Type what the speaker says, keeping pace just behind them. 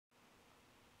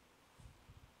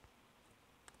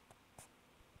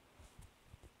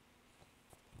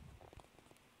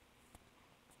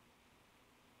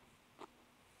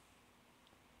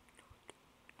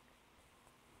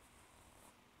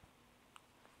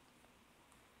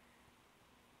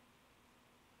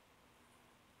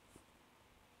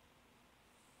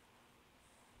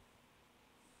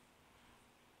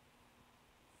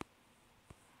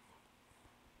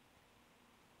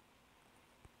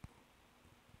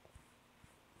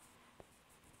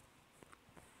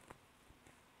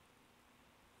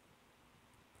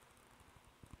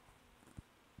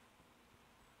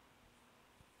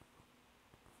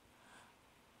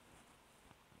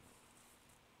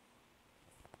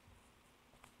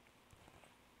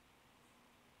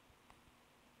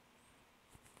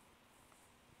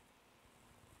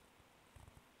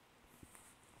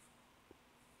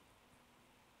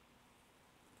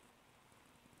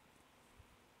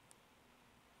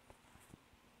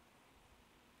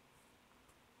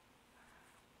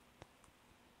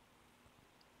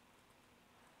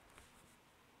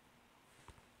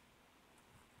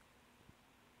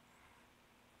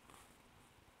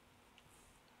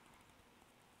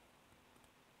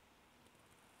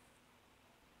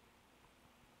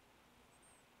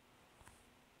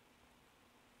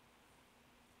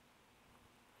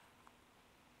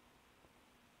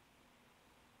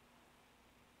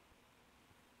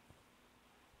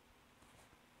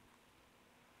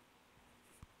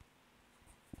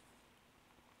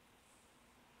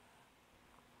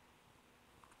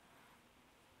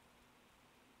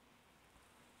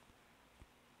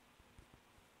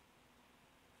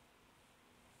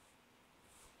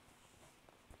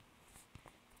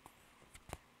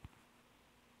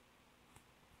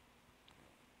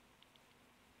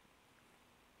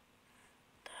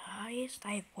highest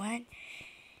I've went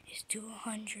is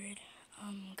 200.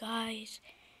 Guys,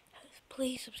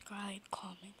 please subscribe,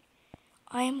 comment.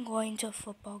 I am going to a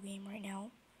football game right now.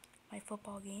 My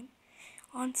football game.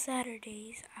 On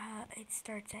Saturdays, it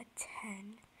starts at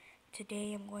 10.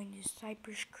 Today I'm going to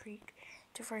Cypress Creek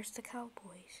to verse the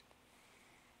Cowboys.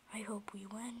 I hope we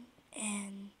win,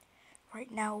 and right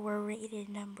now we're rated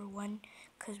number 1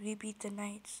 because we beat the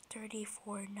Knights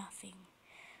 34-0.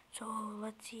 So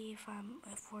let's see if I'm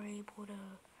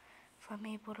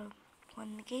able to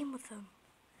win the game with them.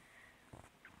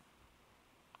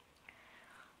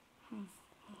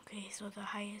 Okay, so the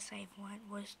highest I've went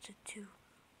was to 2.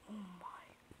 Oh my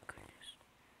goodness.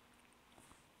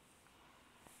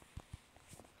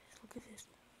 Look at this.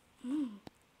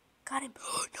 Got him.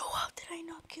 No, how did I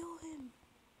not kill him?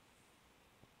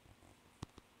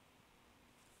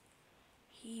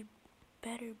 He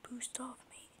better boost off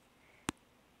me.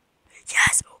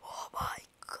 Yes! Oh my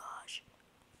gosh.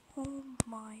 Oh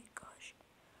my gosh.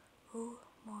 Oh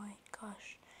my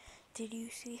gosh. Did you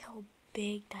see how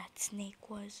big that snake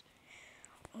was?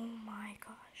 Oh my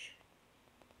gosh.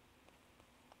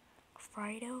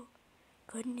 Frido?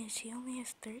 Goodness, he only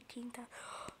has 13,000.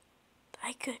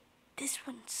 This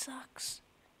one sucks.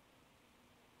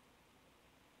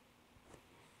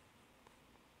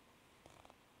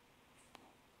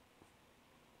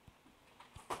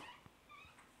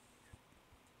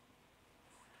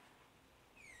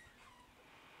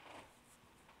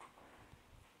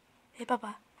 Hey,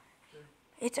 Papa.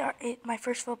 It's my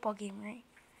first football game, right?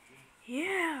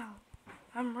 Yeah.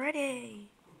 I'm ready.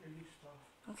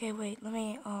 Okay, wait. Let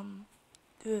me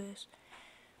do this.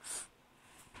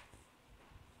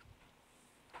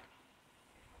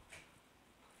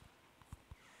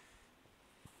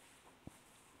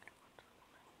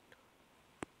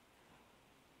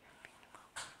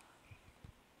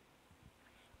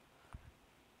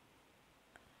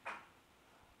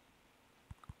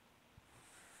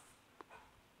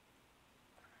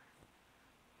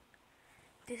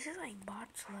 This is like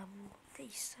bots level. They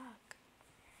suck.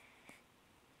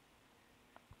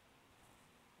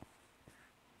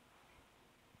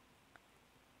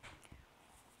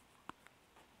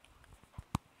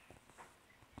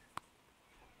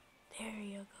 There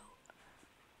you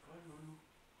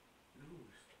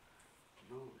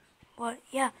go. What?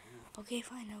 Yeah. Okay,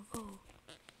 fine. I'll go.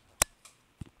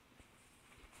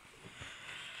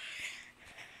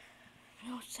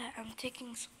 No, it's that I'm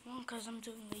taking so long because I'm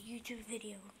doing a YouTube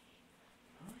video.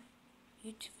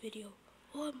 YouTube video.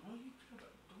 What?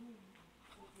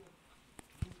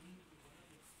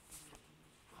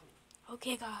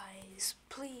 Okay, guys.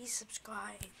 Please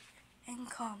subscribe and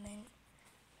comment.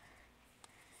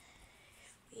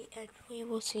 And we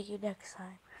will see you next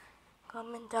time.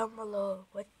 Comment down below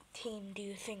what team do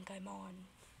you think I'm on.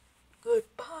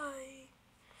 Goodbye.